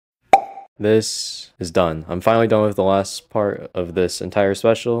this is done. I'm finally done with the last part of this entire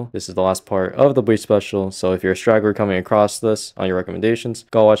special. This is the last part of the Bleach special. So if you're a straggler coming across this on your recommendations,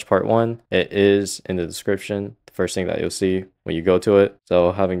 go watch part 1. It is in the description. The first thing that you'll see when you go to it.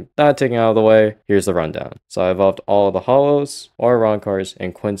 So having that taken out of the way, here's the rundown. So I evolved all of the hollows, or Ron cars,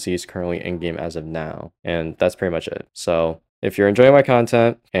 and Quincy is currently in game as of now. And that's pretty much it. So if you're enjoying my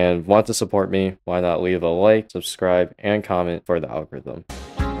content and want to support me, why not leave a like, subscribe, and comment for the algorithm.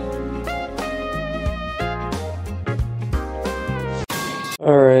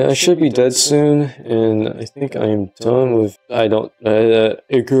 Alright, I should be dead soon, and I think I am done with,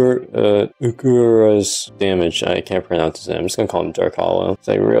 Ikura's damage. I can't pronounce his name. I'm just gonna call him Dark Hollow, because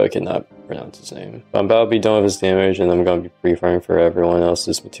I really cannot pronounce his name. But I'm about to be done with his damage, and I'm gonna be pre-farming for everyone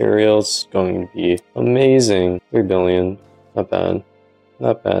else's materials. It's going to be amazing. 3 billion. Not bad.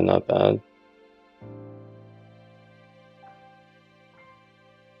 Not bad, not bad.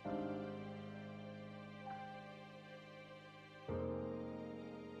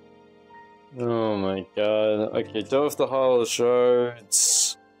 Oh my god. Okay, done with the hollow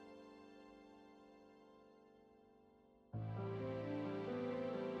shards.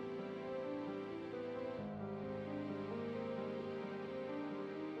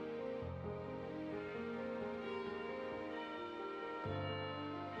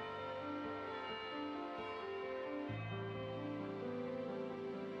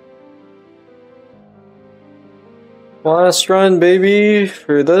 Last run, baby,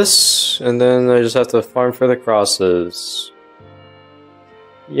 for this, and then I just have to farm for the crosses.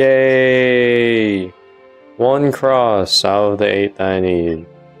 Yay! 1 cross out of the 8 that I need.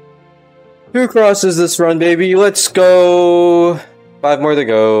 2 crosses this run, baby, let's go! 5 more to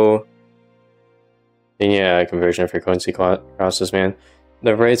go. And yeah, conversion for Quincy-Car crosses, man.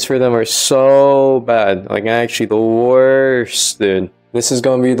 The rates for them are so bad, like actually the worst, dude. This is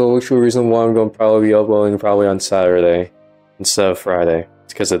gonna be the actual reason why I'm gonna probably be uploading probably on Saturday instead of Friday.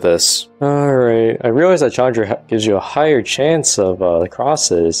 It's because of this. Alright, I realize that Challenger gives you a higher chance of the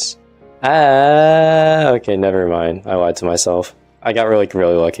crosses. Okay, never mind. I lied to myself. I got really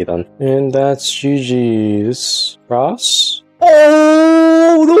lucky then. And that's GG's. Cross?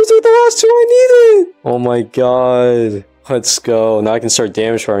 Oh, those are the last 2 I needed! Oh my god. Let's go. Now I can start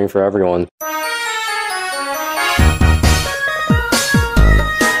damage farming for everyone.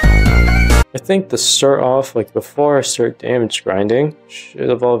 I think to start off, like before I start damage grinding, should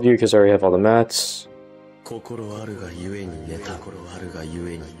evolve you because I already have all the mats.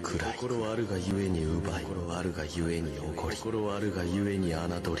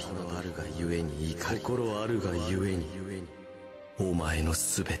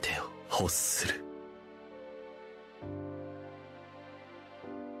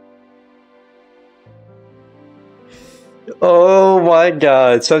 Oh my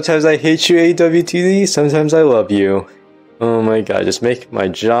god, sometimes I hate you, AWTD, sometimes I love you. Oh my god, just make my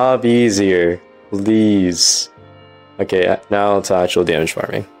job easier, please. Okay, now to actual damage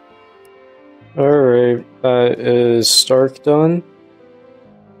farming. Alright, that is Stark done.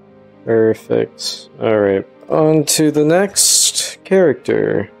 Perfect. Alright, on to the next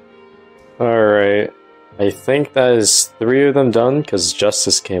character. Alright, I think that is 3 of them done, because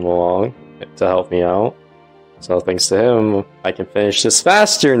Justice came along to help me out. So thanks to him, I can finish this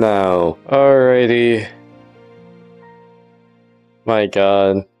faster now! Alrighty. My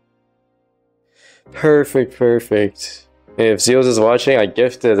god. Perfect, perfect. Hey, if Zeals is watching, I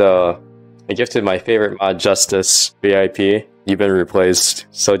gifted my favorite mod, Justice VIP. You've been replaced,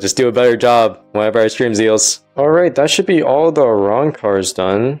 so just do a better job whenever I stream, Zeals. Alright, that should be all the Ron cars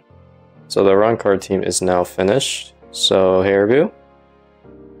done. So the Ron car team is now finished. So, hey, review.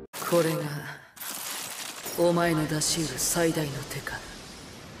 お前の出し得る最大の手か。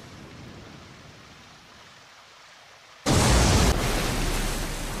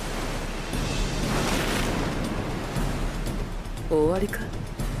終わりか。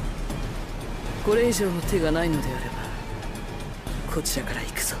これ以上の手がないのであれば、こちらから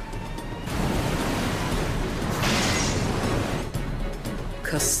行くぞ。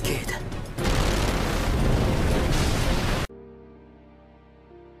カスケーダ。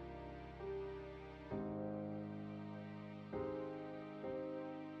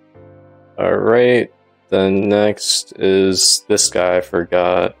Alright, then next is this guy. I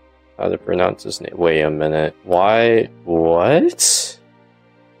forgot how to pronounce his name. Wait a minute. Why? What?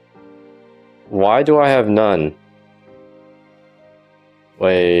 Why do I have none?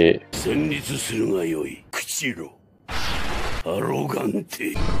 Wait.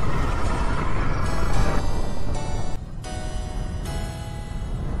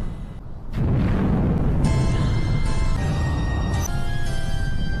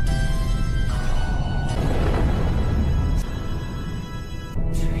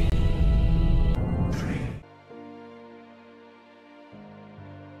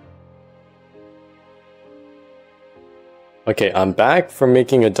 Okay, I'm back from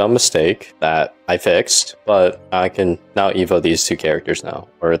making a dumb mistake that I fixed, but I can now evo these two characters now,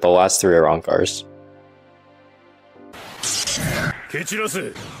 or the last three are on cars.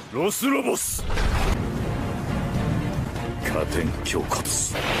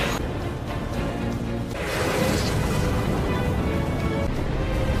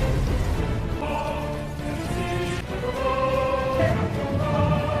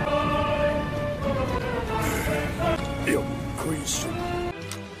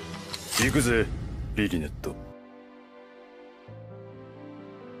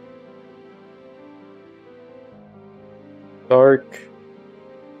 Dark.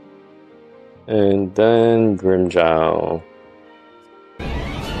 And then Grimjow.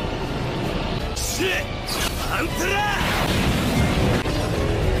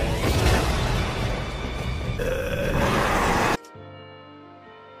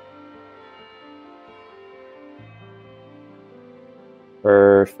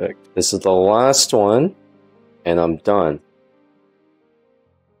 Perfect. This is the last one, and I'm done.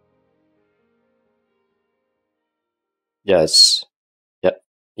 Yes. Yep.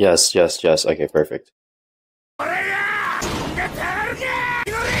 Yes, yes, yes. Okay, perfect.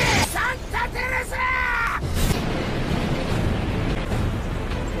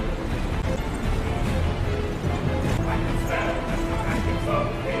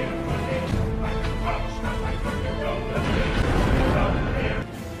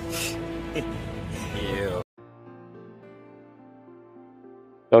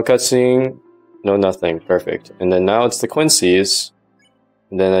 No cutscene, no nothing. Perfect. And then now it's the Quincy's.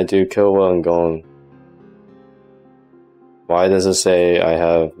 And then I do Killua and Gon. Why does it say I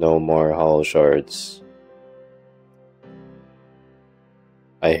have no more hollow shards?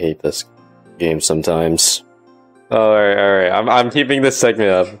 I hate this game sometimes. Oh, alright. I'm keeping this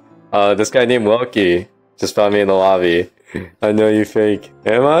segment up. This guy named Loki just found me in the lobby. I know you fake.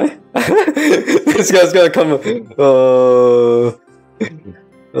 Am I? This guy's gonna come.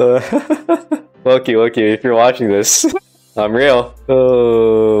 Loki, if you're watching this, I'm real.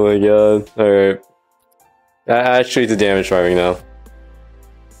 Oh my god. Alright. Actually, the damage farming now.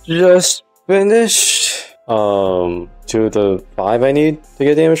 Just finished. 2 of the 5 I need to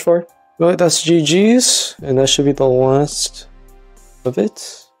get damage for. But that's GG's, and that should be the last of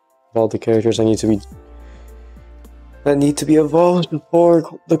it. All the characters that need to be evolved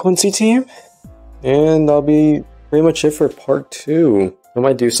before the Quincy team. And that'll be pretty much it for part 2. I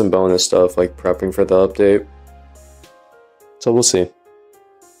might do some bonus stuff like prepping for the update. So we'll see.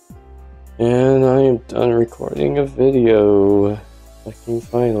 And I am done recording a video. Fucking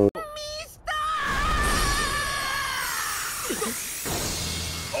final.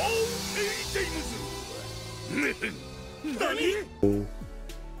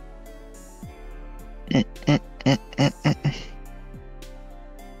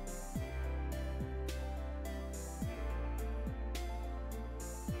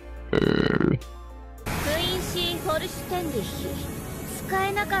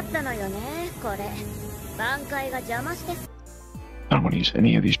 I don't want to use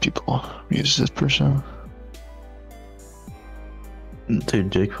any of these people. Use this person.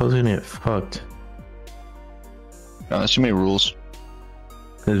 Dude, Jake Paul's gonna get fucked. No, there's too many rules.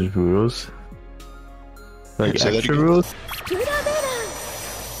 There's rules? Like Say extra rules?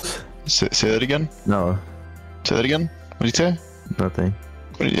 Say that again? No. Say that again? What did you say? Nothing.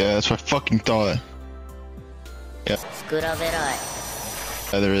 Yeah, that's what I fucking thought. Yeah.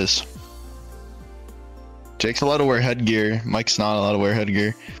 Yeah, there is. Jake's allowed to wear headgear. Mike's not allowed to wear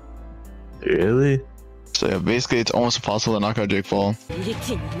headgear. Really? So yeah, basically it's almost impossible to knock out Jake Paul.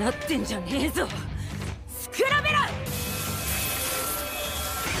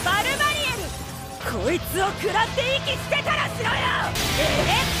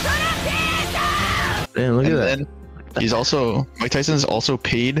 Damn, look at that. Then he's also, Mike Tyson is also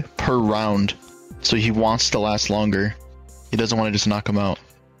paid per round. So he wants to last longer. He doesn't want to just knock him out.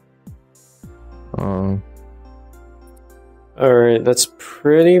 Alright, that's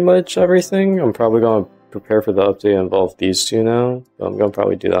pretty much everything. I'm probably gonna prepare for the update and involve these two now. But I'm gonna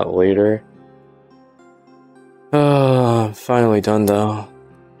probably do that later. Finally done though.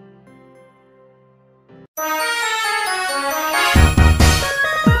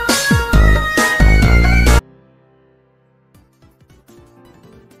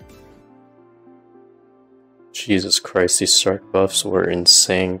 Jesus Christ, these Stark buffs were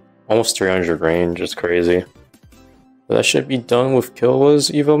insane. Almost 300 range, it's crazy. But that should be done with Killua's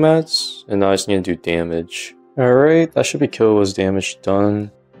Evo mats, and now I just need to do damage. Alright, that should be Killua's damage done.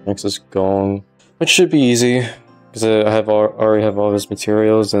 Next is Gong, which should be easy, because I already have all of his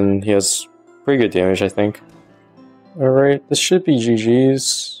materials, and he has pretty good damage, I think. Alright, this should be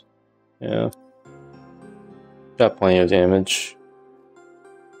GG's. Yeah. Got plenty of damage.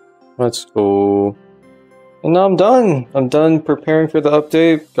 Let's go. And now I'm done! I'm done preparing for the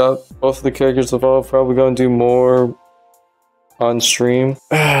update. Got both of the characters evolved. Probably gonna do more on stream.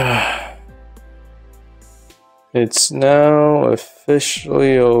 It's now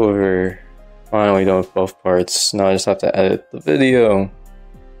officially over. Finally done with both parts. Now I just have to edit the video.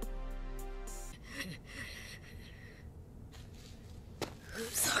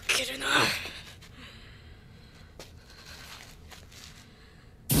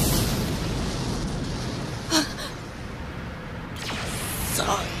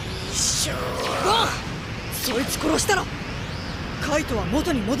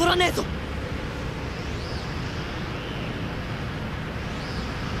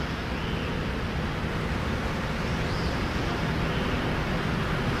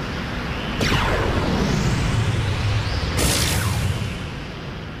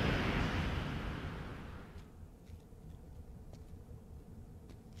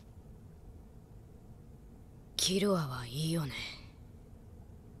キルアはいいよね。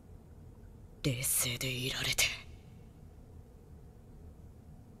冷静でいられて。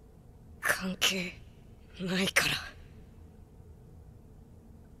関係ないから。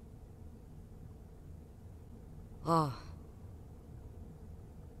ああ。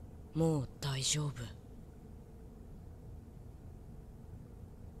もう大丈夫。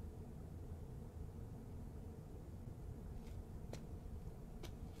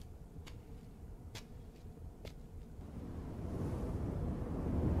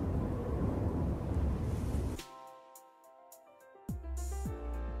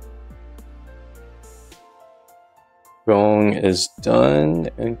Gong is done,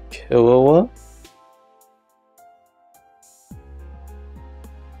 and Killua.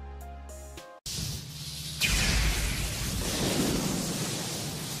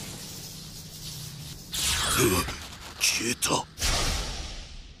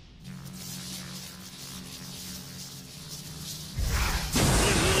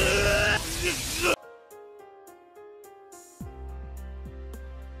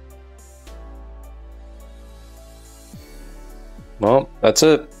 Well, that's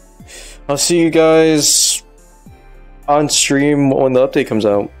it. I'll see you guys on stream when the update comes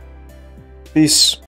out. Peace.